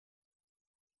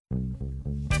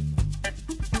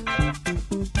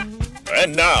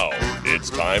And now, it's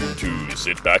time to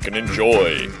sit back and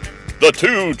enjoy the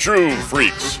Two True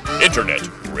Freaks Internet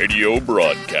Radio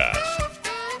Broadcast.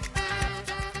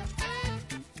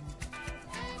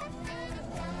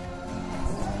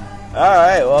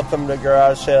 Alright, welcome to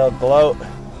Garage Sale Gloat.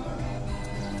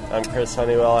 I'm Chris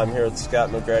Honeywell, I'm here with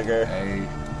Scott McGregor. Hey.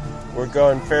 We're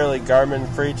going fairly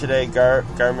Garmin free today.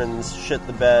 Garmin's shit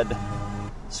the bed,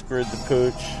 screwed the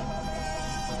pooch.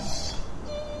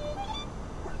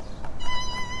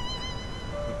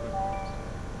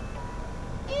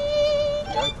 The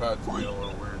iPad's being a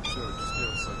little weird too. It just gave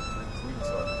us like 3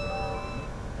 tweets on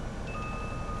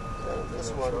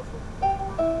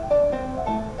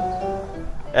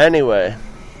it. Anyway,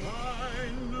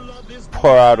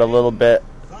 pour out a little bit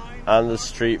on the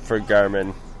street for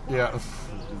Garmin. Yeah,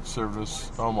 service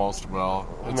almost well.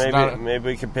 Maybe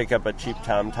we could pick up a cheap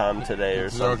TomTom today or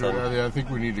something. I think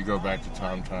we need to go back to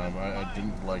TomTom. I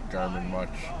didn't like Garmin much.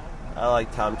 I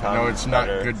like TomTom. I know it's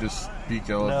better. Not good to speak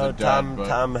ill of the dead, but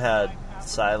Tom had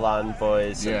Cylon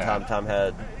voice, and Yeah. TomTom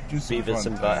had Beavis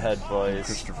and Butthead voice.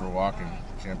 Christopher Walken.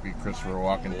 Can't be Christopher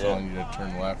Walken telling you to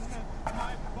turn left.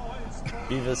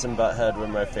 Beavis and Butthead were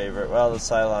my favorite. Well, the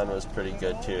Cylon was pretty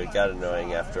good too. It got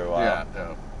annoying after a while.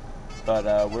 Yeah.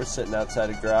 But we're sitting outside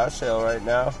a garage sale right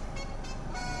now.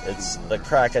 It's the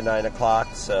crack of 9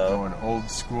 o'clock, so... Going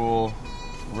old school,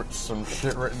 some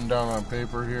shit written down on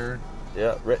paper here.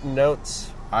 Yeah, written notes.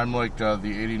 I'm like the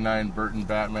 89 Burton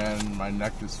Batman. My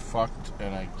neck is fucked,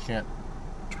 and I can't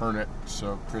turn it,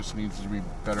 so Chris needs to be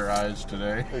better eyes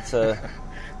today. It's a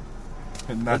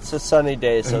sunny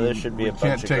day, so there should be a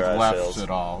bunch of garage sales. We can't take lefts sales. at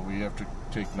all. We have to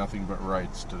take nothing but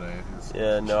rights today.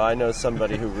 Yeah, no, I know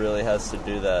somebody who really has to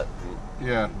do that.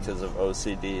 Yeah. Because of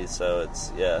OCD, so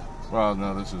it's, yeah. Well,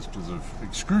 no, this is because of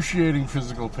excruciating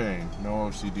physical pain. No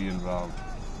OCD involved.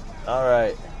 All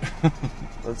right.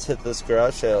 Let's hit this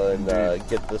garage sale and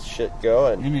get this shit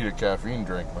going. You need a caffeine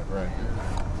drink, my friend.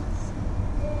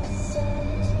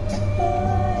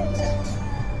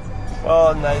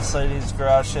 Oh, nice lady's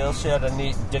garage sale. She had a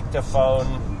neat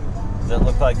dictaphone that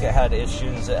looked like it had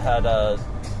issues. It had a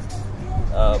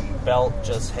belt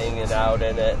just hanging out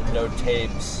in it, no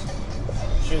tapes.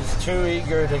 She was too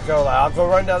eager to go, like, I'll go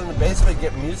run down in the basement and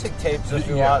get music tapes if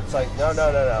you want. It's like, no.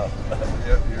 Yep,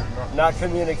 you're not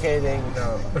communicating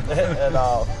No. at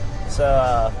all.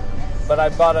 So, but I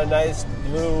bought a nice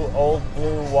old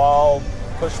blue wall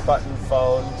push-button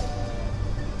phone.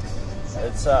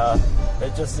 It's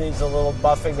it just needs a little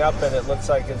buffing up, and it looks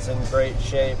like it's in great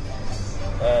shape.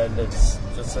 And it's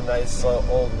just a nice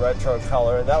old retro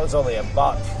color, and that was only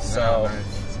 $1. So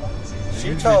nice. You she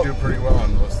usually do pretty well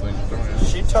on those things, don't you?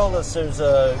 She told us there's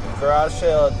a garage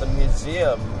sale at the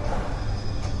museum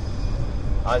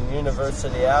on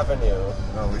University Avenue.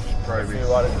 No, we should probably if you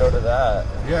want to go to that.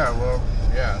 Yeah, well,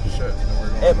 yeah, shit.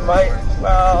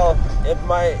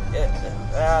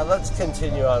 Let's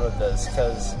continue on with this,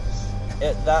 because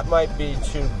that might be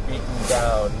too beaten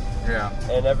down. Yeah.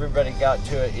 And everybody got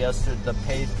to it yesterday. The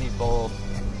paid people,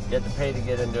 you had to pay to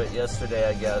get into it yesterday,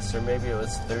 I guess. Or maybe it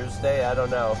was Thursday, I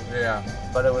don't know. Yeah.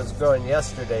 But it was going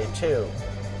yesterday, too.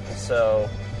 So...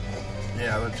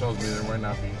 Yeah, that tells me there might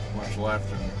not be much left.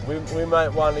 And we might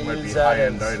want to use that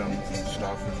as... high-end items and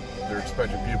stuff. If they're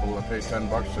expecting people to pay $10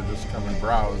 to just come and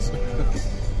browse.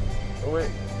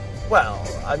 Well,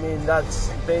 I mean, that's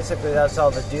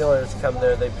all the dealers come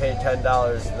there. They pay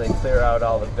 $10 and they clear out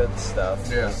all the good stuff.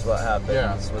 Yeah. That's what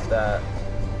happens with that.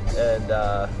 And,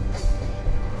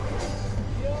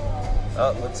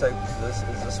 oh, looks like is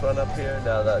this one up here?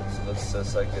 No, that looks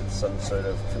just like it's some sort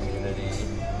of community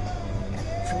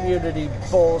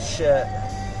bullshit.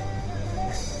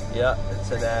 Yeah,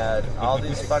 it's an ad. All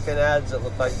these fucking ads that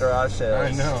look like garage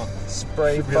sales. I know.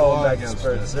 Spray foam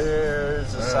experts.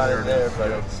 There's a sign there,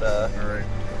 but it's all right,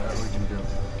 that we can do.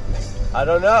 I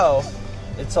don't know.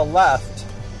 It's a left.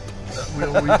 We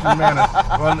can manage.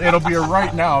 Well, it'll be a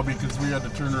right now because we had to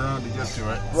turn around to get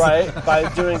to it. Right, by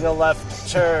doing a left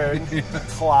turn,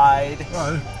 Clyde.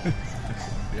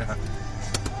 Yeah.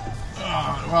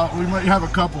 Well, we might have a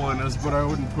couple in us, but I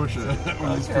wouldn't push it.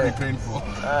 It's pretty painful. All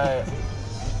right.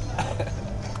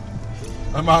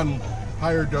 I'm on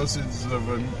higher doses of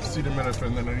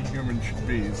acetaminophen than a human should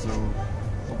be, so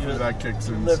hopefully that kicks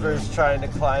in. Liver's trying to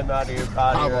climb out of your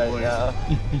body Probably. right now.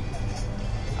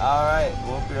 All right,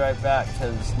 we'll be right back,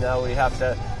 because now we have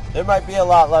to... There might be a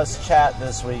lot less chat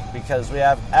this week, because we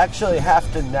actually have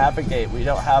to navigate. We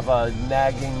don't have a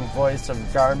nagging voice of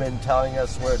Garmin telling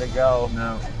us where to go.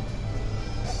 No.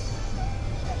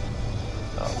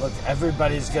 Oh, look,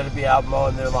 everybody's going to be out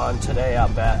mowing their lawn today, I'll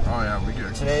bet. Oh, yeah, we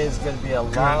get Today is going to be a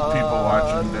good people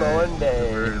watching mowing day. at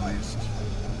the very least.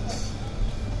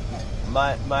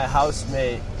 my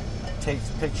housemate takes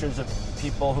pictures of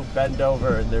people who bend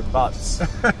over in their butts,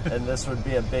 and this would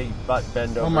be a big butt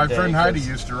bend over. Well, my day friend Heidi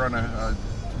used to run a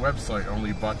website,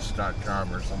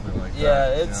 onlybutts.com or something like that. Yeah,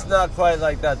 it's not quite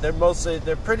like that.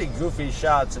 They're pretty goofy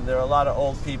shots, and there are a lot of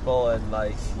old people and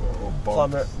like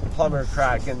plumber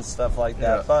crack and stuff like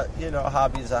that. Yeah. But you know,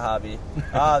 hobby's a hobby.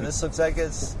 This looks like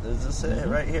is this it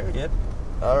right here? Yep.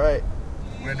 All right.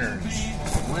 Winners.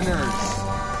 Winning.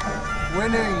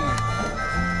 Winning.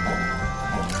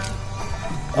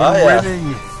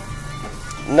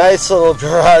 Nice little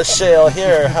garage sale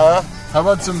here, huh? How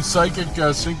about some psychic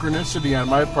synchronicity on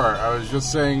my part? I was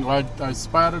just saying, I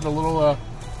spotted a little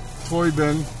toy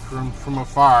bin from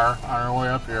afar on our way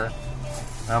up here.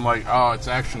 And I'm like, oh, it's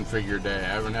action figure day. I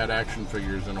haven't had action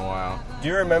figures in a while. Do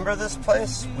you remember this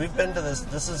place? We've been to this.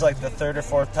 This is like the third or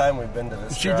fourth time we've been to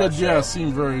this. She did, yeah.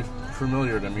 Seemed very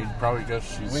familiar to me. Probably because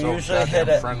she's so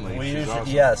goddamn friendly. She's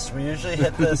awesome. Yes, we usually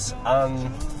hit this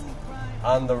on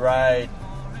the ride.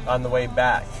 On the way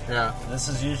back. Yeah. This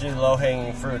is usually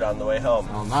low-hanging fruit on the way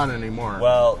home. Well, not anymore.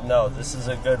 Well, no, this is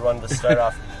a good one to start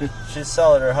off. She's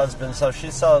selling her husband, so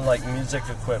she's selling, like, music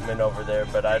equipment over there,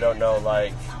 but I don't know,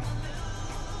 like,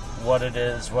 what it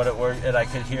is, what it works, and I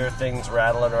could hear things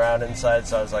rattling around inside,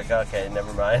 so I was like, okay,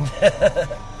 never mind.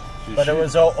 But it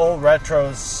was old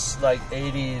retros, like,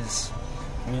 80s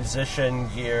musician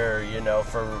gear, you know,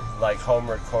 for, like, home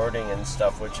recording and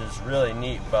stuff, which is really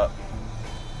neat, but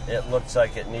it looks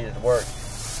like it needed work.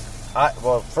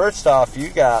 Well, first off, you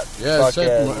got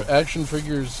fucking action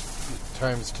figures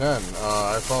times 10.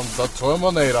 I found the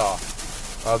Terminator.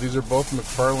 These are both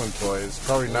McFarlane toys.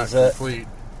 Probably not complete,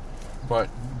 but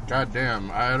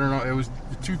goddamn, I don't know. It was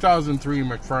 2003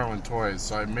 McFarlane toys,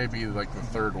 so it may be like the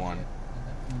third one.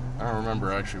 I don't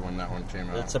remember actually when that one came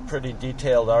out. It's a pretty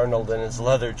detailed Arnold in his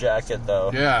leather jacket,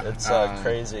 though. Yeah, it's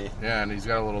crazy. Yeah, and he's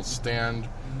got a little stand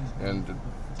and.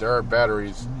 There are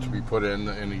batteries to be put in,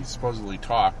 and he supposedly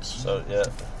talks. So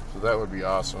that would be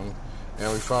awesome.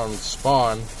 And we found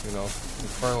Spawn, you know,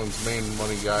 McFarlane's main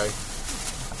money guy.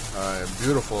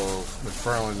 Beautiful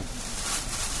McFarlane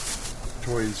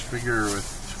toys figure with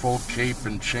full cape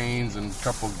and chains and a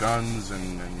couple guns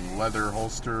and leather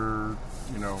holster,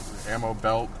 you know, ammo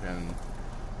belt, and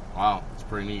wow, it's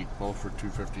pretty neat. Both for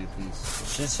 $250 a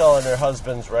piece. She's selling her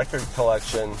husband's record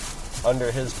collection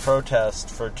under his protest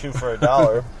for $2 for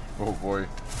 $1. Oh boy.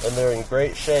 And they're in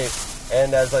great shape.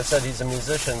 And as I said, he's a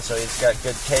musician, so he's got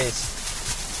good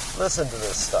taste. Listen to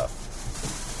this stuff.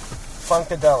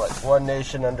 Funkadelic, One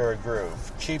Nation Under a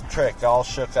Groove. Cheap Trick, All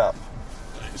Shook Up.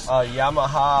 Nice.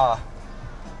 Yamaha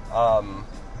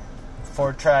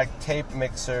 4-track tape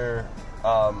mixer.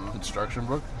 Instruction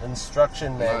book?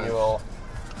 Instruction manual.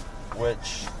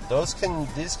 Which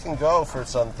these can go for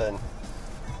something.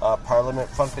 Parliament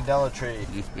Funkadelatry.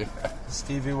 Yeah.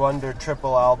 Stevie Wonder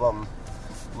triple album.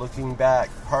 Looking Back.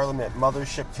 Parliament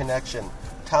Mothership Connection.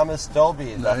 Thomas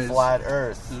Dolby, The Flat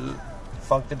Earth.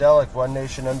 Funkadelic, One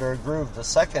Nation Under a Groove. The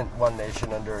second One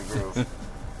Nation Under a Groove.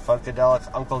 Funkadelic,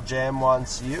 Uncle Jam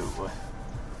Wants You.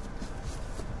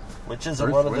 Which isn't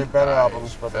one of their better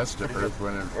albums, but best of Earth,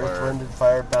 Wind and Fire. Earth, Wind and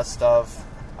Fire, best of.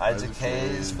 Isaac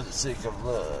Hayes, For the Sake of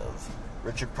Love.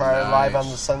 Richard Pryor, Live on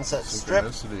the Sunset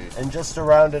Strip. And just to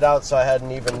round it out so I had an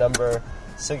even number,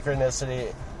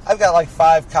 Synchronicity. I've got like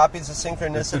 5 copies of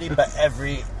Synchronicity, but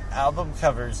every album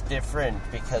cover is different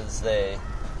because they...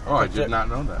 Oh, I did not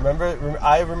know that.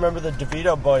 I remember the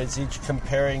DeVito boys each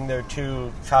comparing their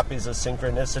 2 copies of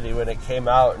Synchronicity when it came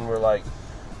out, and we're like,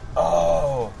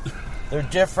 oh, they're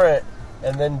different.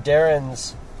 And then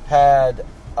Darren's had...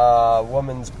 a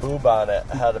woman's boob on it.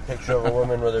 I had a picture of a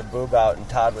woman with her boob out, and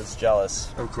Todd was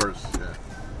jealous. Of course, yeah.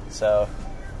 So,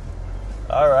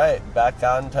 all right, back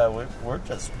on to we're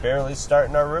just barely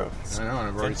starting our routes. I know, and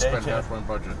I've already spent half my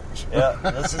budget. Yeah,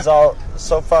 this is all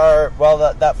so far. Well,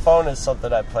 that phone is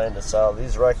something I plan to sell.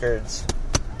 These records,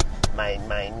 mine.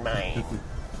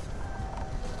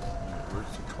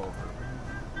 Where's the culvert?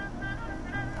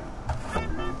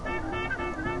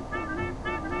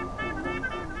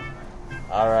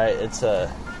 All right, it's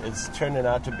turning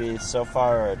out to be so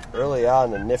far early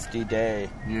on a nifty day.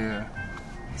 Yeah,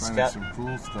 finding some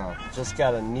cool stuff. Just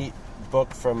got a neat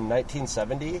book from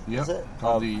 1970. Yep. Is it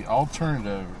called The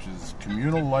Alternative, which is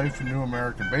Communal Life in New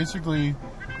America. Basically,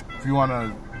 if you want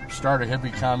to start a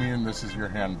hippie commune, this is your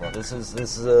handbook. This is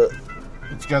a.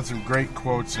 It's got some great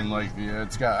quotes and I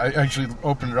actually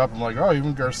opened it up. I'm like, oh,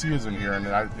 even Garcia's in here, and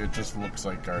it just looks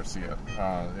like Garcia.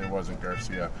 It wasn't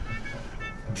Garcia.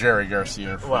 Jerry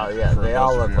Garcia. They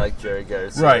all look like Jerry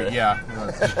Garcia. Right, yeah.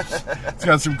 It's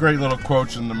got some great little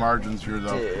quotes in the margins here,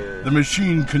 though. Dude. The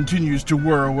machine continues to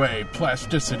whir away,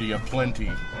 plasticity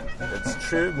aplenty. It's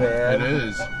true, man. It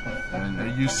is.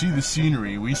 And you see the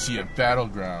scenery. We see a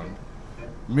battleground.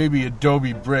 Maybe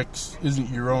adobe bricks isn't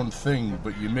your own thing,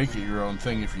 but you make it your own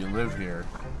thing if you live here.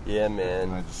 Yeah, man.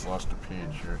 And I just lost a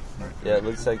page here. Yeah, it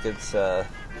looks like it's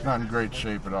not in great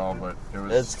shape at all, but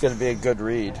it's going to be a good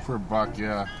read. For a buck,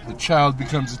 yeah. The child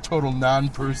becomes a total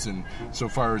non-person so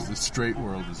far as the straight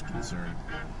world is concerned.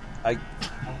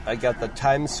 I got the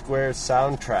Times Square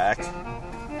soundtrack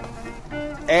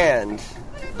and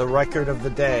the record of the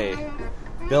day.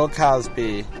 Bill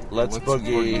Cosby, Let's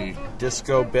Boogie,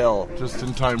 Disco Bill. Just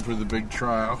in time for the big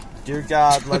trial. Dear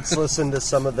God, let's listen to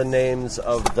some of the names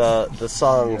of the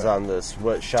songs on this.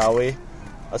 What shall we?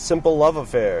 A Simple Love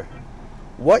Affair.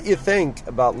 What You Think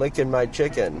About Licking My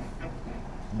Chicken.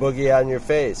 Boogie on Your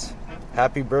Face.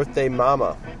 Happy Birthday,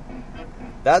 Mama.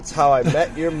 That's How I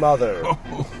Met Your Mother.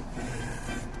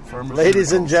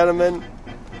 Ladies and gentlemen,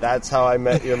 that's how I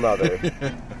met your mother.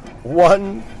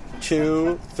 1,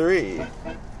 2, 3.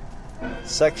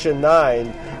 Section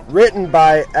 9, written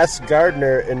by S.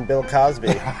 Gardner and Bill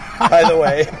Cosby. By the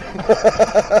way.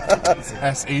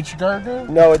 S.H. Gardner?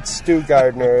 No, it's Stu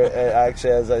Gardner,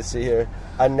 actually, as I see here.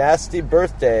 A Nasty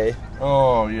Birthday.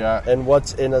 Oh, yeah. And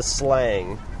What's in a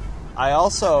Slang. I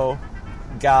also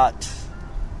got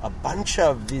a bunch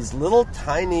of these little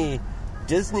tiny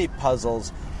Disney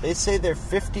puzzles. They say they're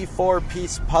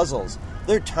 54-piece puzzles.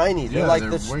 They're tiny. They're like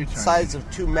the size of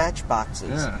 2 matchboxes.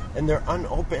 Yeah. And they're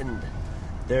unopened.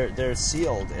 They're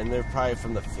sealed, and they're probably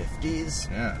from the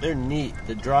 50s. Yeah. They're neat.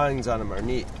 The drawings on them are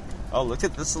neat. Oh, look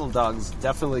at this little dog's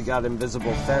definitely got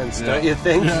invisible fence, don't you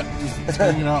think? Yeah, he's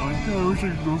hanging out like, I wish I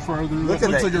could go farther. That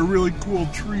looks like a really cool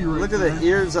tree right Look there. at the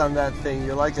ears on that thing.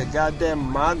 You're like a goddamn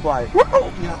mogwai.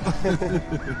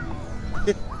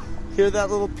 Yeah. Hear that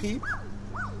little peep?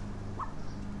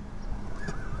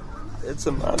 It's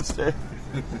a monster.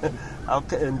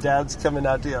 And Dad's coming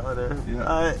out to yell at her.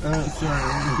 Yeah.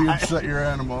 Sorry, you upset your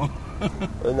animal.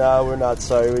 No, we're not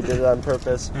sorry. We did it on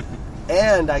purpose.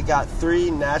 And I got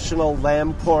 3 National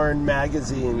Lampoon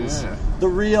magazines. Yeah. The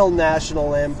real National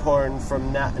Lampoon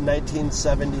from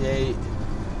 1978.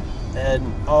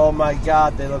 And, oh my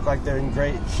God, they look like they're in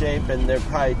great shape, and they're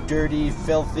probably dirty,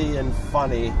 filthy, and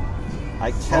funny.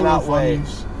 I cannot wait.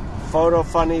 Photo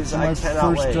funnies, I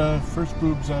cannot wait. First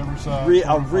boobs I ever saw.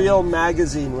 A real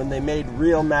magazine, when they made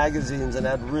real magazines and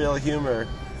had real humor.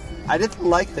 I didn't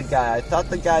like the guy. I thought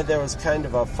the guy there was kind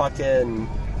of a fucking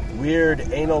weird,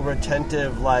 anal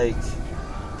retentive, like,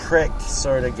 prick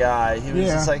sort of guy. He was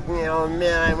just like, man,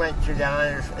 I went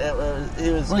 $2. He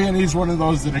was. Well, and he's one of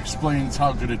those that explains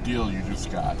how good a deal you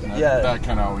just got. And that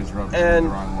kind of always rubs me the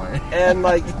wrong way. And,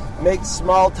 like, make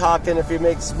small talk, and if you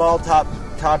make small talk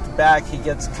back, he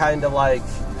gets kind of like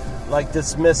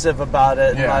dismissive about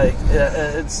it. Yeah. Like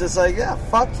it's just like, yeah,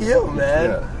 fuck you, man.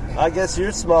 Yeah. I guess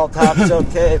your small talk's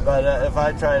okay, but if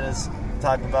I try to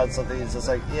talk about something, he's just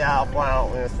like, yeah, wow,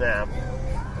 snap.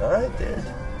 All right, dude.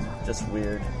 Just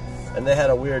weird. And they had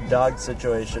a weird dog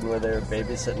situation where they were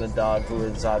babysitting a dog who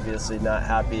was obviously not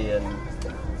happy, and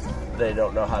they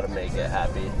don't know how to make it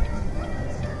happy.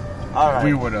 All right.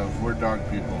 We would have. We're dog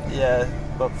people. Yeah.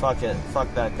 But fuck it.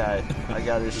 Fuck that guy. I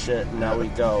got his shit, and now we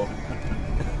go.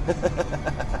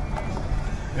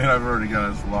 And I've already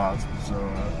got his lost, so...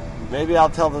 Maybe I'll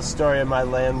tell the story of my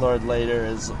landlord later,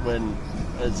 as long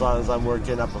as I'm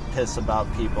working up a piss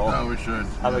about people. Oh, we should.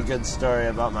 I have a good story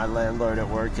about my landlord at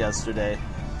work yesterday.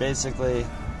 Basically,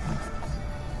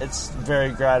 it's very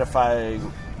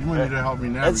gratifying. You might need to help me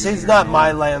navigate. He's not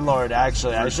my landlord,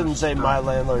 actually. I shouldn't say my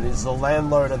landlord. He's the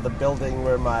landlord of the building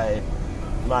where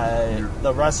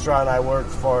the restaurant I work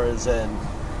for is in.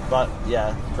 But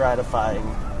yeah, gratifying.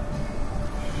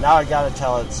 Now I gotta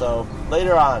tell it, so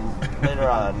later on.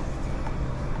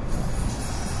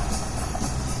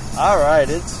 Alright,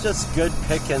 it's just good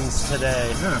pickings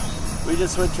today. Yeah. We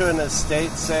just went to an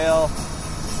estate sale.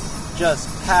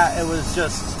 It was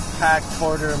just packed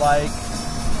hoarder-like.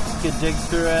 You could dig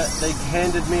through it. They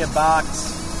handed me a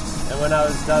box, and when I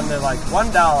was done, they're like,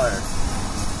 $1.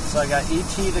 So I got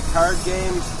E.T. the card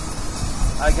game.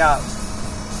 I got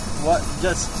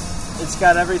it's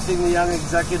got everything the young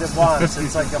executive wants.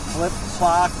 It's like a flip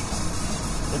clock.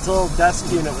 It's a little desk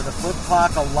unit with a flip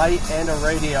clock, a light, and a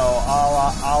radio all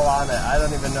on it. I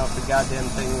don't even know if the goddamn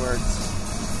thing works.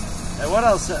 And what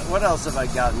else have I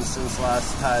gotten since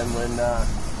last time when,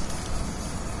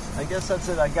 I guess that's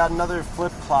it. I got another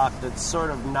flip clock that's sort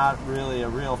of not really a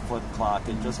real flip clock.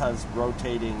 It just has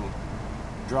rotating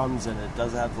drums in it. It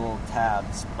doesn't have the little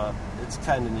tabs, but it's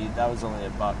kind of neat. That was only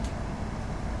 $1.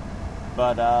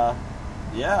 But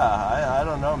Yeah, I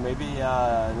don't know. Maybe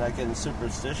not getting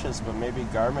superstitious, but maybe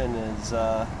Garmin is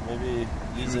maybe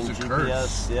using GPS.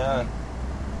 Curse. Yeah.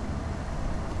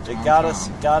 Tom, It got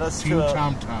Tom. us Team to a.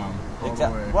 Tom Tom. All the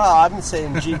way. Well, I'm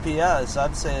saying GPS.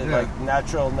 I'm saying Yeah. like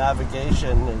natural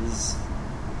navigation is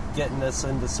getting us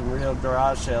into some real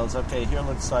garage sales. Okay, here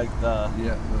looks like the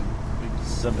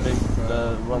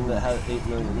one that had 8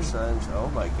 million signs. Oh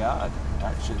my God!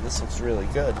 Actually, this looks really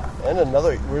good. And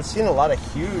we're seeing a lot of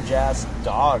huge ass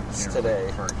dogs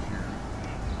today.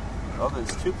 Oh,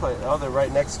 there's two places. Oh, they're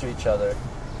right next to each other.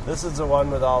 This is the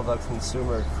one with all the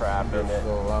consumer crap in it.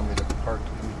 Will allow me to park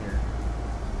in here.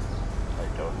 I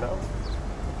don't know.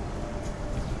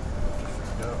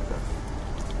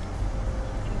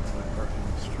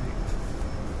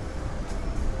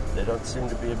 They don't seem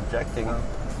to be objecting. No.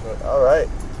 But, all right,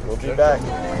 we'll be back.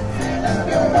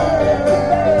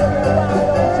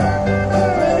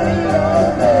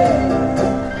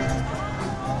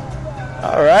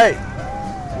 All right,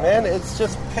 man, it's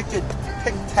just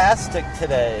picktastic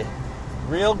today.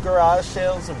 Real garage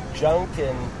sales of junk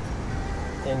and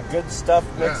good stuff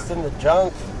mixed in the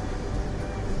junk.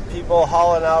 People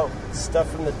hauling out stuff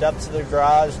from the depths of their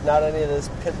garage. Not any of this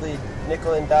piddly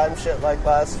nickel and dime shit like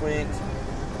last week.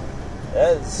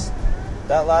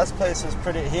 That last place was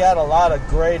pretty. He had a lot of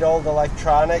great old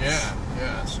electronics.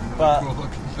 Yeah, some really cool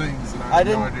looking things, and I had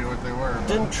no idea what they were.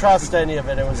 Didn't trust any of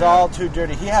it. It was all too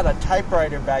dirty. He had a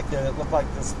typewriter back there that looked like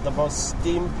the most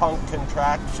steampunk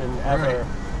contraption ever, Right.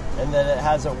 and that it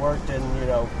hasn't worked in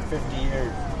 50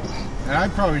 years. And I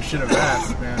probably should have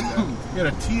asked, man. He had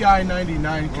a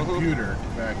TI-99 computer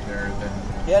back there.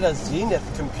 He had a Zenith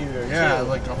computer too. Yeah,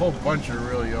 like a whole bunch of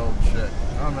really old shit.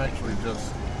 I'm actually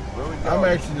just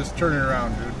turning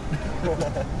around, dude.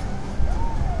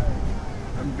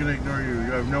 I'm gonna ignore you.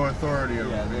 You have no authority over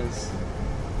me.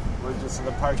 We're just in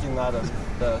the parking lot of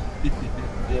the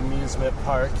amusement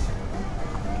park.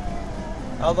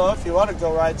 Although, if you want to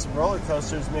go ride some roller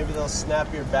coasters, maybe they'll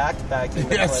snap your back into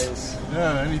place.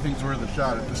 Yeah, anything's worth a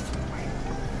shot at this point.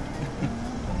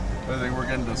 I think we're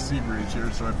getting to Seabreeze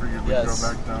here, so I figured we'd go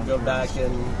back down. Go back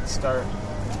and start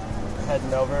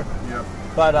heading over. Yep.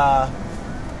 But I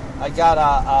got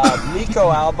a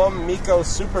Miko album, Miko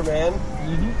Superman,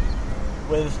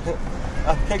 with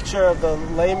a picture of the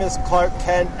lamest Clark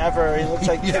Kent ever. He looks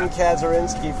like Kim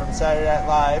Kazurinsky from Saturday Night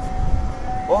Live.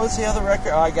 What was the other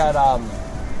record? Oh, I got a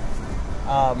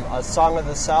Song of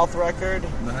the South record.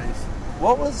 Nice.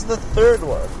 What was the third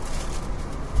one?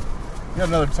 You got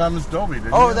another Thomas Dolby,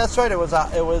 didn't you? Oh, that's right. It was a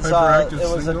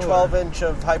 12-inch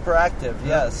of Hyperactive.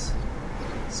 Yeah. Yes.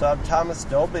 So I'm Thomas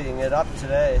Dolbying it up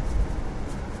today.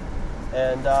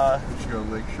 And we should go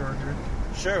Lakeshore here.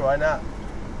 Sure, why not?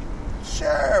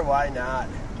 Sure, why not?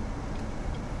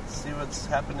 See what's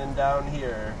happening down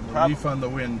here. Leaf on the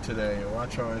wind today.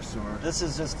 Watch how I soar. This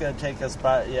is just going to take us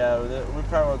by. Yeah, we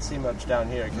probably won't see much down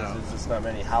here because there's just not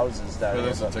many houses down here.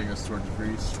 This will take us towards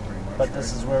Greece, pretty much. But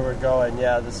this is where we're going.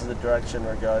 Yeah, this is the direction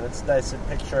we're going. It's nice and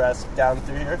picturesque down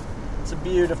through here. It's a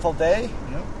beautiful day.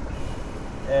 Yep.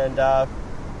 And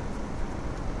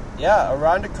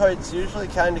Irondequoit's usually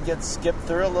kind of gets skipped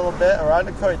through a little bit.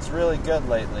 Irondequoit's really good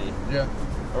lately. Yeah.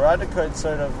 Irondequoit's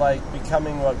sort of like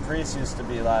becoming what Greece used to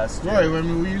be last year. Right. I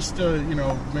mean, we used to,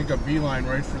 make a beeline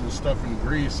right for the stuff in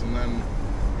Greece, and then,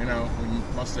 we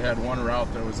must have had one route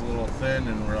that was a little thin,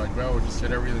 and we're like, well, we'll just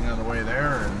hit everything on the way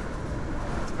there, and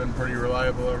it's been pretty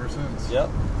reliable ever since. Yep.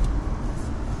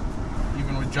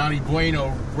 Even with Johnny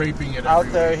Bueno raping it out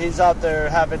there, he's out there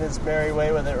having his merry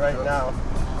way with it right now.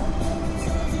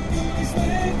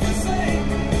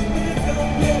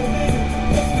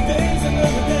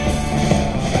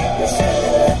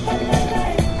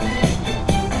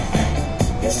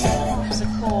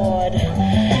 Harpsichord,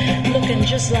 looking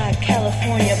just like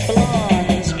California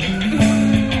blondes.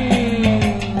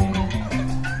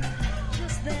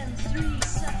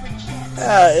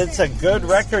 It's a good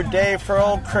record day for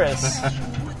old Chris.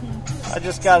 I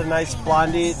just got a nice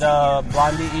Blondie E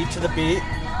to the beat.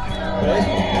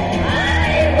 Right?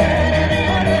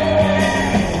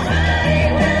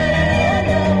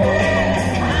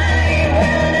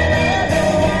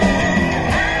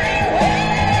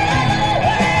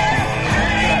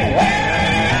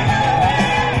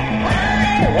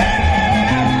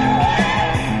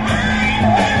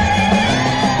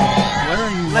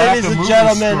 Ladies and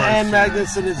gentlemen, Ann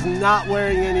Magnuson is not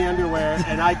wearing any underwear,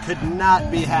 and I could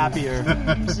not be happier.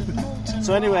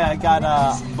 So anyway, I got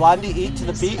Blondie E to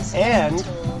the beat and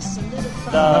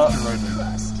the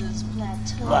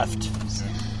left.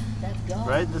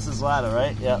 Right? This is Lada,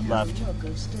 right? Yeah, left.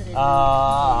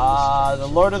 The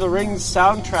Lord of the Rings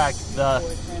soundtrack, the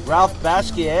Ralph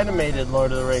Bashki animated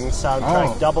Lord of the Rings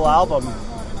soundtrack, double album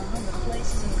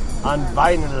on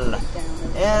vinyl.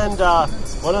 And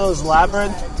one of those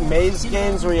labyrinth maze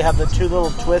games where you have the two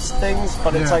little twist things,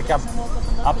 but it's like a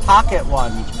pocket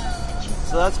one.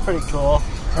 So that's pretty cool.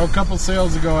 A couple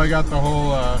sales ago, I got the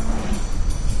whole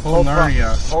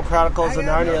Narnia. Whole Chronicles of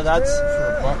Narnia. That's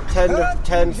for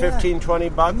 10, 15, 20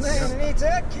 bucks.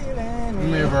 Yep. We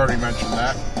may have already mentioned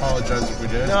that. Apologize if we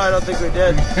did. No, I don't think we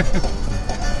did.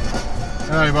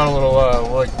 And I bought a little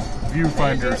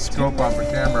viewfinder scope off a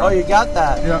camera. Oh, you got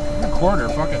that? Yeah, recorder.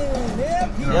 Fuck it.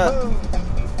 Yeah.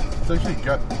 It's actually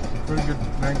got pretty good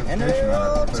magnification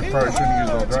on it. So I probably shouldn't use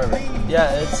it while driving.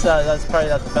 Yeah, it's that's probably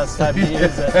not the best time to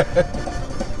use it.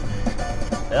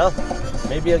 Well,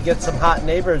 maybe you'll get some hot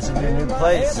neighbors in your new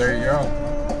place. There you go.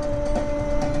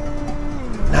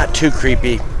 Not too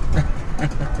creepy.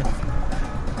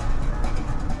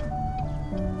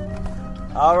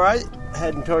 All right,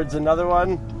 heading towards another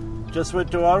one. Just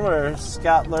went to one where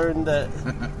Scott learned that,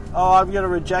 I'm going to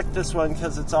reject this one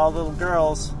because it's all little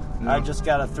girls. Yep. I just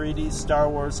got a 3D Star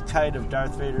Wars kite of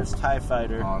Darth Vader's TIE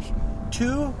Fighter. Awesome.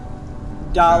 $2.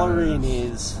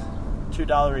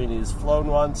 Flown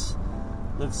once.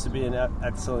 Looks to be in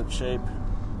excellent shape.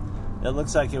 It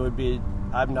looks like it would be,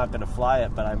 I'm not going to fly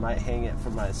it, but I might hang it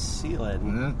from my ceiling.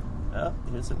 Mm-hmm. Oh,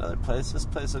 here's another place. This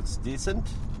place looks decent.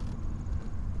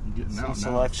 Some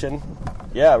selection. Now.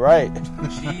 Yeah, right.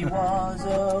 She was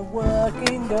a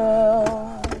working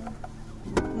girl,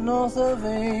 north of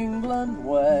England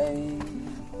way.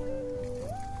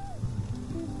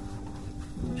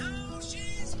 Now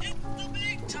she's hit the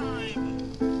big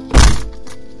time.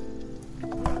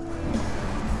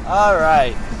 All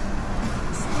right.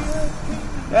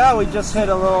 Yeah, we just hit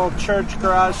a little church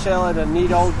garage sale at a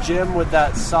neat old gym with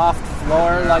that soft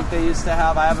floor like they used to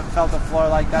have. I haven't felt a floor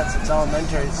like that since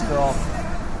elementary school.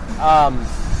 I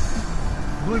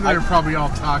believe they're probably all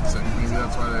toxic. Maybe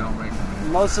that's why they don't make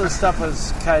them. Most of the stuff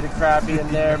was kind of crappy in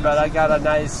there, but I got a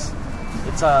nice,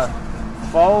 it's a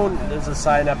phone. There's a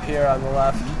sign up here on the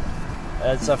left.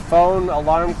 It's a phone,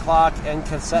 alarm clock, and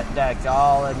cassette deck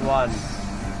all in one.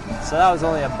 So that was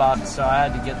only $1, so I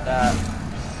had to get that.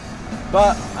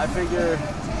 But I figure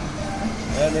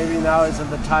maybe now isn't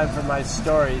the time for my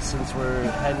story since we're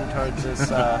heading towards this.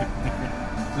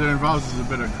 It involves a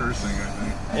bit of cursing, I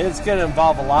think. It's going to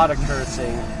involve a lot of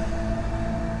cursing.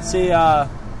 See,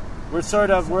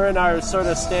 we're in our sort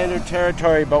of standard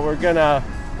territory, but we're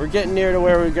getting near to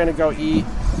where we're gonna go eat,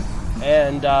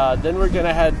 and then we're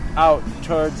gonna head out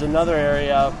towards another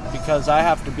area because I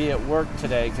have to be at work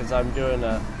today because I'm doing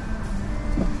a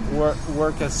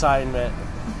work assignment.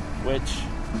 Which,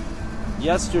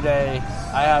 yesterday,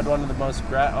 I had one of the most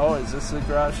is this the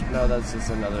garage? No, that's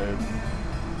just another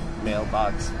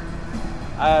mailbox.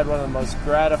 I had one of the most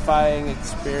gratifying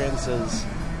experiences.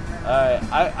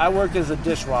 I work as a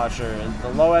dishwasher at the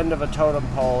low end of a totem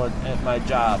pole at my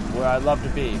job, where I love to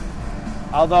be.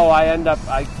 Although I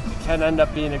can end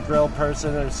up being a grill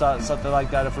person or something like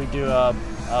that. If we do a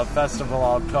festival,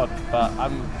 I'll cook. But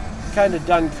I'm kind of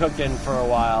done cooking for a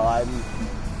while. I'm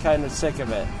kind of sick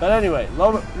of it. But anyway,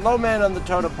 low man on the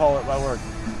totem pole at my work.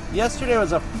 Yesterday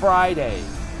was a Friday.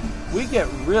 We get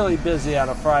really busy on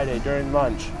a Friday during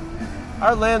lunch.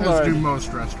 Our landlord... As do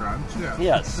most restaurants, yeah.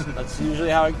 Yes, that's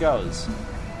usually how it goes.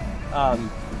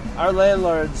 Our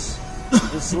landlord's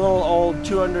this little old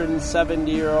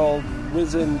 270-year-old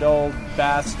wizened old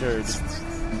bastard.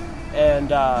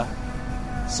 And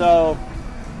so...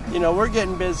 we're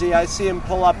getting busy. I see him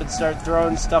pull up and start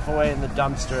throwing stuff away in the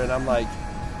dumpster, and I'm like,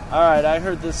 all right, I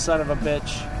heard this son of a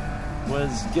bitch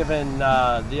was giving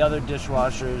the other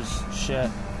dishwashers shit.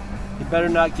 He better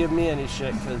not give me any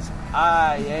shit, because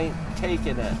I ain't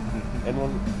taking it. And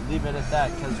we'll leave it at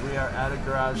that, because we are at a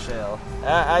garage sale.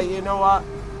 You know what?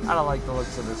 I don't like the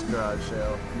looks of this garage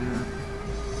sale. Yeah.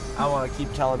 I want to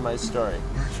keep telling my story.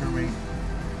 Works for me.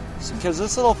 Because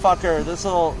this little fucker, this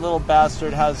little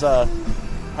bastard has a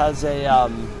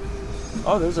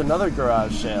there's another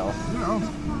garage sale. Yeah.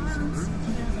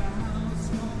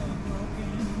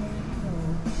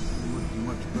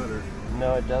 Much better.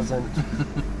 No, it doesn't.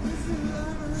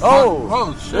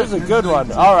 Oh, shit. there's a good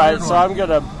one. All right, so I'm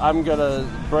gonna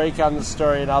break on the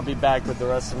story, and I'll be back with the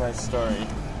rest of my story.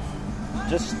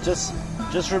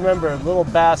 Just remember, little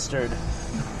bastard.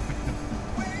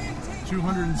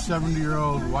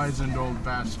 270-year-old wizened old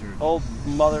bastard. Old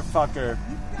motherfucker.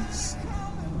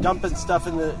 Dumping stuff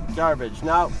in the garbage.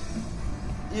 Now,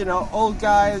 old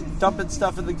guy dumping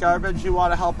stuff in the garbage, you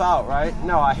want to help out, right?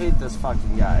 No, I hate this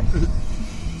fucking guy.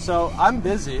 So I'm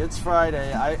busy. It's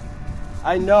Friday.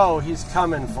 I know he's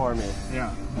coming for me. Yeah.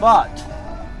 But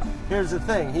here's the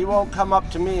thing. He won't come up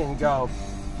to me and go,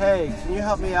 hey, can you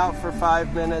help me out for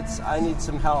 5 minutes? I need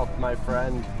some help, my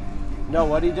friend. No,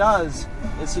 what he does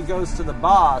is he goes to the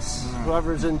boss,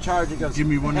 whoever's in charge. He goes, give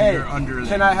me one hey, of your underlings.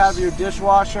 Can I have your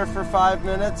dishwasher for 5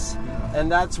 minutes? Yeah. And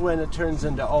that's when it turns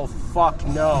into, oh, fuck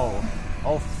no.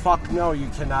 Oh, fuck no, you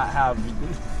cannot have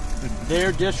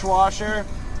their dishwasher.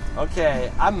 Okay,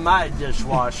 I'm my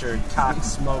dishwasher, cock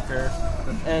smoker.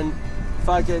 And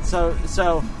fuck it,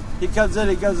 so he comes in,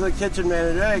 he goes to the kitchen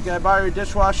manager, hey, can I borrow your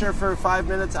dishwasher for 5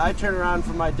 minutes? I turn around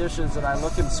for my dishes and I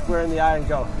look him square in the eye and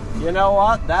go, you know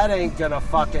what? That ain't gonna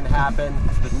fucking happen.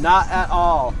 Not at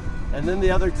all. And then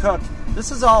the other cook,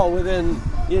 this is all within,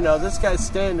 this guy's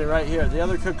standing right here. The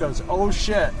other cook goes, oh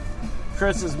shit,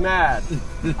 Chris is mad.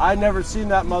 I never seen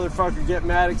that motherfucker get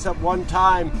mad except one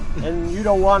time, and you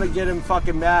don't want to get him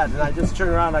fucking mad. And I just turn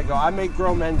around and I go, I make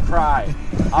grown men cry.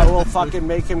 I will fucking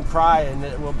make him cry, and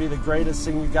it will be the greatest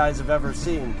thing you guys have ever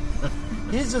seen.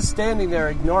 He's just standing there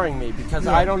ignoring me because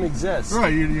I don't exist.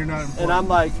 Right, you're not important. And I'm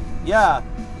like, yeah,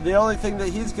 the only thing that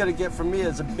he's going to get from me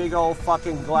is a big old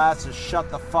fucking glass of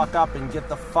shut the fuck up and get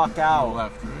the fuck out.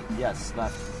 Left, right? Yes,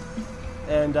 left.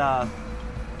 And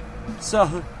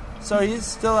so he's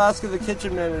still asking the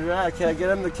kitchen manager, can I get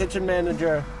him? The kitchen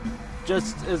manager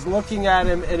just is looking at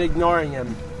him and ignoring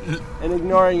him.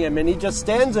 And he just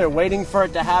stands there waiting for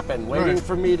it to happen, waiting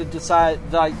for me to decide,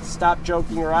 stop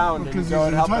joking around and go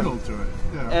and help him. Because he's entitled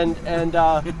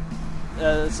to it.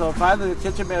 Yeah. So finally the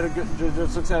kitchen manager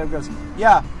just looks at him and goes,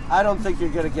 yeah, I don't think you're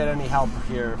going to get any help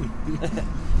here.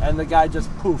 And the guy just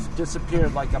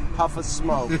disappeared like a puff of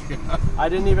smoke. Yeah. I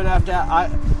didn't even have to.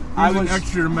 I was an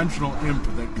extra-dimensional imp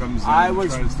that comes in. I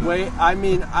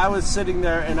was sitting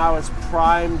there and I was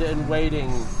primed and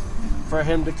waiting for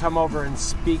him to come over and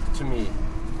speak to me.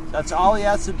 That's all he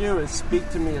has to do is speak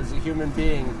to me as a human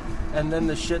being, and then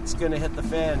the shit's gonna hit the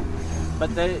fan.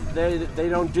 But they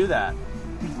don't do that.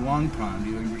 Long Pond. Do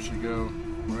you think we should go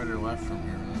right or left from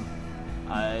here?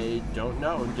 I don't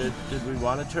know. Did we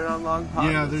want to turn on Long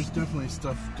Pond? Yeah, there's definitely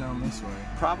stuff down this way.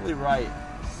 Probably right.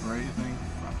 Right, you think?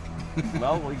 Fuck.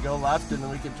 Well, we go left and then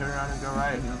we can turn around and go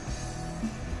right. Yeah.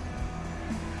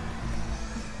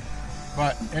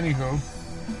 But,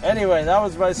 anyway, that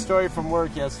was my story from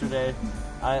work yesterday.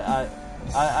 I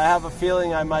have a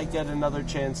feeling I might get another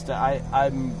chance to...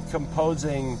 I'm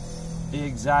composing the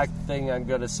exact thing I'm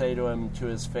going to say to him to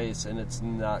his face, and it's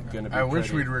not going to be I pretty.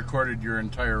 wish we'd recorded your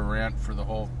entire rant for the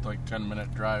whole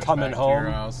 10-minute drive coming back home to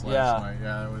your house last night.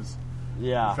 Yeah, it was.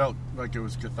 Yeah, it felt like it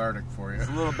was cathartic for you. It's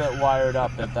a little bit wired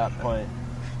up at that point.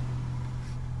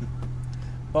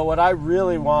 But what I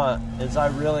really want is the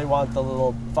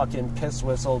little fucking piss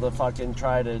whistle to fucking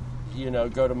try to,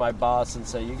 go to my boss and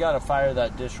say, you got to fire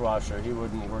that dishwasher. He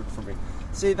wouldn't work for me.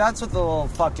 See, that's what the little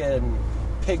fucking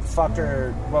pig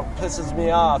fucker, what pisses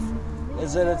me off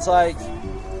is that it's like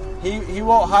he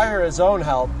won't hire his own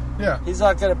help. Yeah. He's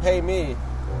not going to pay me.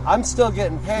 I'm still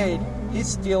getting paid. He's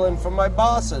stealing from my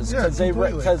bosses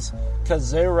because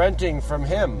they're renting from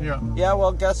him. Yeah. Yeah,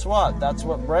 well, guess what? That's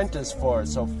what rent is for.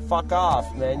 So fuck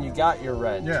off, man. You got your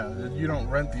rent. Yeah, you don't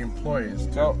rent the employees.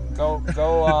 Go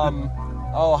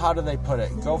oh, how do they put it?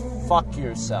 Go fuck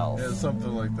yourself. Yeah,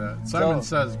 something like that. Simon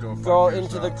says go fuck yourself. Go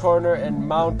into the corner and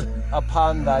mount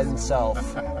upon thyself.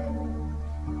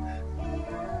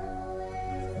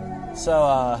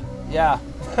 So, yeah.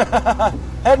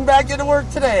 Heading back into work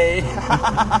today.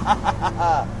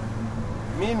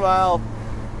 Meanwhile,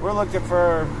 we're looking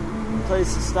for a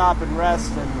place to stop and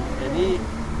rest and eat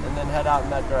and then head out in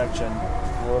that direction.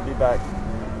 And we'll be back.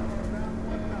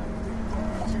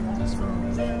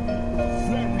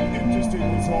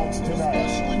 Interesting results tonight.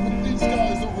 Especially with these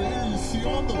guys over here. You see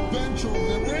on the bench over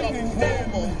there, we got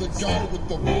Promo, the guy with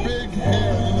the big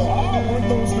hair. Weren't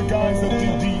those the guys that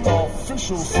did the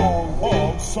official song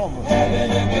of summer?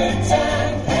 Having a good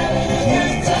time, having a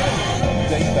good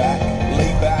time. Lay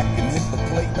back, and hit the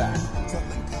playback.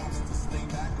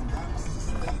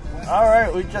 All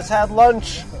right, we just had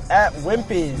lunch at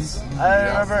Wimpy's. I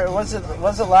don't remember. Was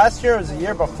it last year or was it the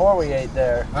year before we ate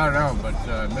there? I don't know, but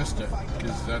I missed it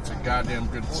because that's a goddamn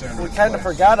good sandwich. We kind of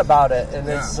forgot about it, and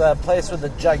it's a place with a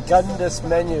gigundous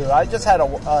menu. I just had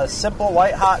a simple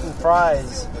white hot and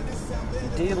fries.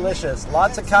 Delicious.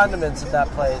 Lots of condiments at that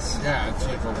place. Yeah, it's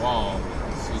like a wall.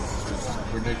 It's just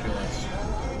ridiculous.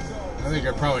 I think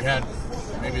I probably had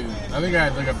I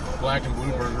had like a black and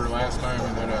blue burger last time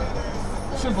and then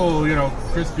a simple,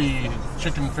 crispy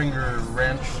chicken finger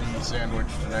ranchy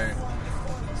sandwich today.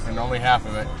 And only half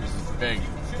of it because it's big.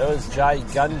 It was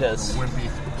gigundous. Wimpy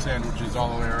sandwiches all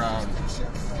the way around.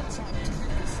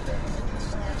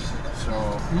 So,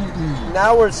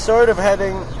 now we're sort of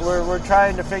heading. We're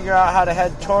trying to figure out how to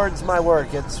head towards my work.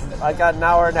 I got an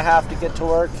hour and a half to get to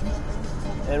work,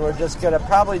 and we're just gonna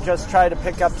probably just try to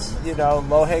pick up,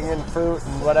 low-hanging fruit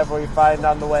and whatever we find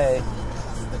on the way,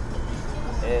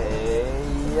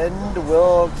 and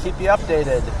we'll keep you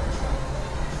updated.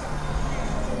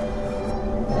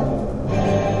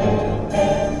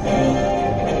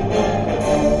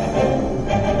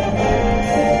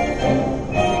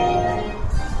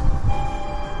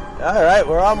 All right,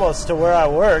 we're almost to where I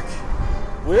work.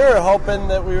 We were hoping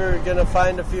that we were going to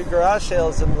find a few garage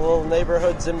sales in the little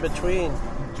neighborhoods in between.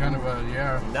 Kind of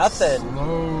nothing.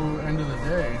 Slow end of the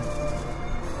day.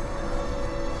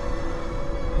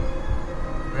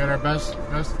 We had our best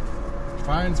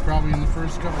finds probably in the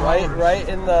first couple hours. Right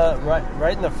in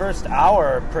the first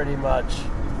hour, pretty much.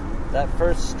 That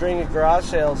first string of garage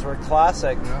sales were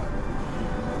classic. Yeah.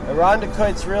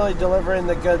 Irondequoit's really delivering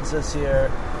the goods this year.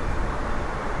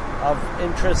 Of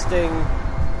interesting,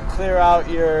 clear out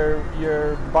your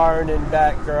barn and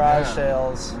back garage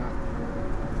sales.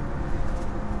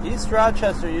 Yeah. East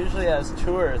Rochester usually has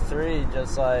 2 or 3,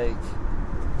 just like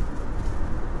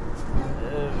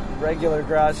regular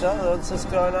garage sales. What's this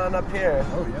going on up here?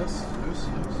 Oh yes.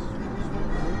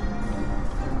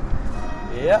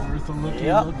 Yep. Worth a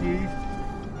looky. I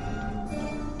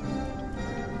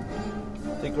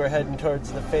think we're heading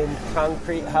towards the famed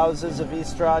concrete houses of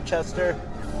East Rochester.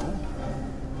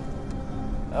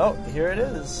 Oh, here it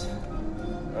is.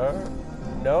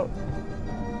 No.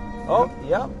 Oh,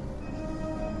 yep.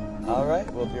 All right,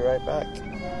 we'll be right back.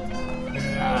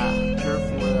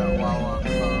 Careful with that Wawa.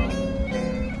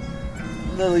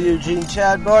 Little Eugene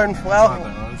Chadbourne. Well,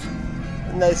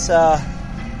 nice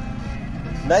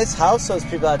house those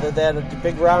people had. They had a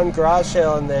big round garage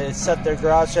sale, and they set their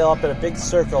garage sale up in a big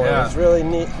circle. Yeah. It was really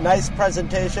neat. Nice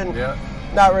presentation. Yeah.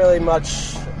 Not really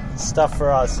much stuff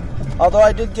for us. Although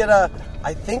I did get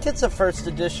I think it's a first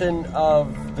edition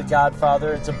of The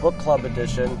Godfather. It's a book club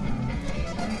edition.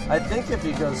 I think if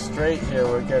you go straight here,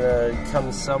 we're going to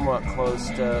come somewhat close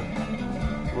to...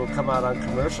 We'll come out on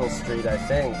Commercial Street, I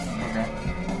think. Okay.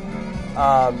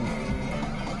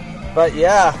 But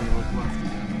yeah,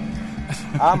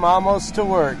 I'm almost to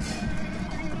work.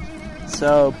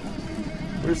 So,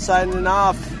 we're signing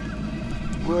off.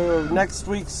 Next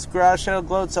week's garage sale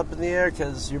Gloat's up in the air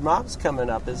because your mom's coming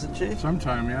up, isn't she?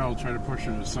 Sometime, yeah. I'll try to push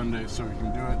her to Sunday so we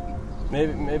can do it.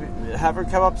 Maybe have her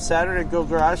come up Saturday, go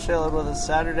garage sailing with us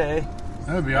Saturday.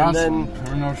 That'd be awesome. I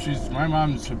don't know if my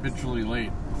mom's habitually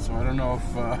late, so I don't know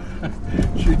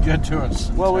if she'd get to us.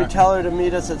 Well, we tell her to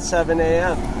meet us at 7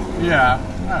 a.m. Yeah, I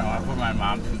don't know. I put my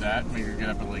mom through that. Make her get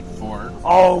up at like 4.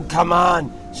 Oh, come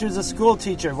on. She was a school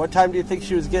teacher. What time do you think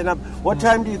she was getting up? What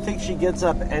time do you think she gets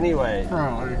up anyway?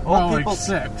 Probably like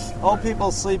 6. Old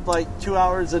people sleep like 2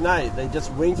 hours a night. They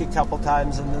just wink a couple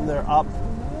times and then they're up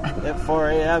at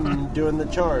 4 a.m. doing the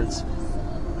chores.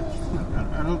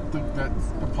 I don't think that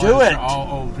applies to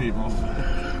all old people.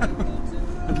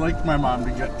 I'd like my mom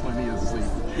to get plenty of sleep.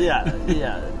 Yeah,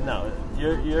 no,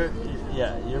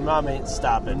 your mom ain't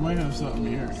stopping. I might have something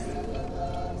here.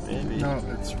 Maybe. No,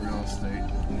 it's real estate.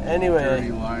 Anyway,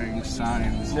 dirty lying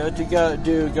signs. You know what to go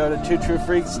to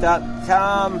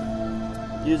twotruefreaks.com.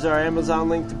 Use our Amazon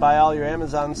link to buy all your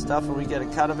Amazon stuff, and we get a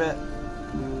cut of it.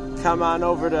 Come on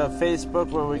over to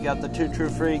Facebook, where we got the Two True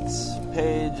Freaks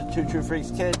page, Two True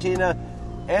Freaks Cantina,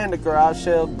 and the Garage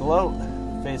Sale Gloat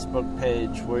Facebook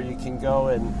page, where you can go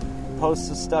and post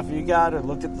the stuff you got, or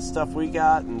look at the stuff we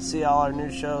got, and see all our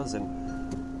new shows and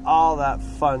all that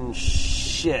fun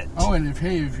shit. Oh, and if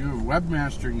you have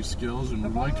webmastering skills and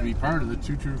would like to be part of the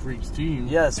Two True Freaks team,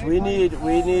 yes, we need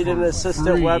an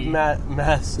assistant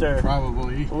webmaster.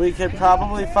 Probably. We could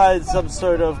probably find some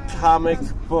sort of comic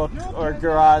book or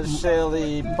garage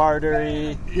sale-y,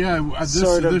 bartery. Yeah,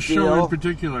 this show in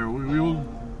particular, we will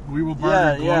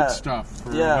barter Gloat stuff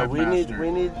for a webmaster.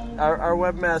 we need our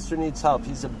webmaster needs help.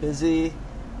 He's a busy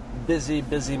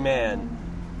man.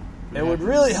 It would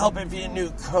really help if you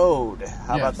knew code.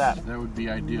 How about that? That would be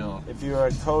ideal. If you were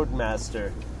a code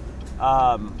master.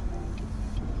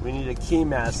 We need a key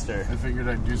master. I figured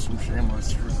I'd do some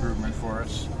shameless recruitment for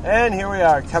us. And here we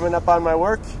are, coming up on my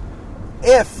work.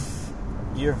 If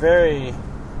you're very,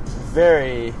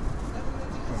 very,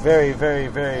 very, very,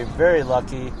 very, very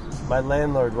lucky, my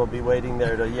landlord will be waiting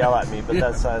there to yell at me, but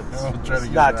that's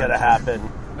not going to happen.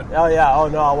 Oh, yeah. Oh,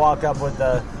 no, I'll walk up with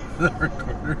the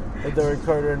recorder. With the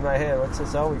recorder in my hand. What's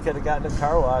this? Oh, we could have gotten a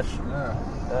car wash. Yeah.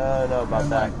 I don't know about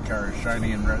that. My car is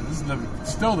shiny and red. This is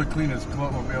still the cleanest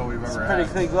Gloatmobile we've ever had.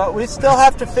 Pretty clean Gloat. We still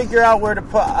have to figure out where to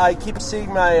put... I keep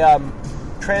seeing my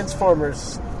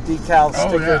Transformers decal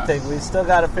sticker yeah. thing. We still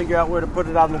got to figure out where to put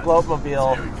it on the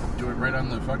Gloatmobile. Yeah, we could do it right on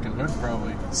the fucking hood,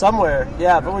 probably. Somewhere,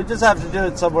 yeah, but we just have to do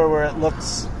it somewhere where it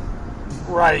looks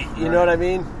right. You know what I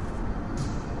mean?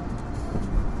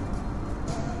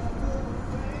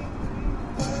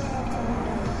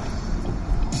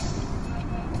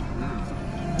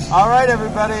 All right,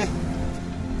 everybody.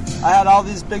 I had all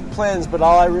these big plans, but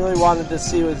all I really wanted to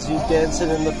see was you dancing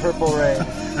in the purple rain.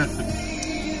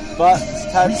 But it's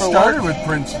time for work. We started with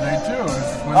Prince today, too.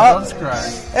 When Doves Cry.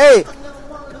 Hey!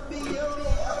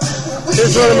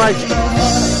 Here's one of my...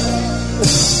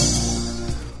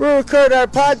 We're recording our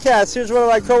podcast. Here's one of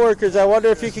my coworkers. I wonder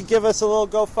if you could give us a little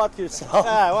go fuck yourself.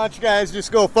 Yeah, why don't you guys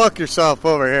just go fuck yourself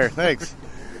over here? Thanks.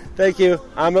 Thank you.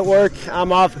 I'm at work.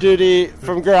 I'm off duty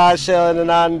from garage sailing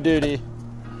and on duty.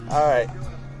 All right.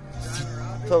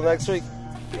 Till next week.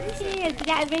 Yes,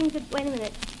 that rings up. Wait a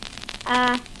minute.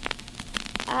 I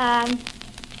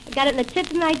got it in the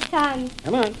tip of my tongue.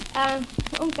 Come on.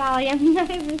 Oh, golly, I'm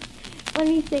nervous. Let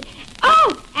me see.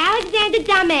 Oh, Alexander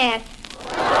Dumbass.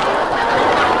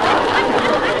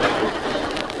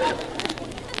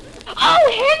 Oh,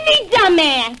 Henry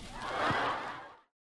Dumbass.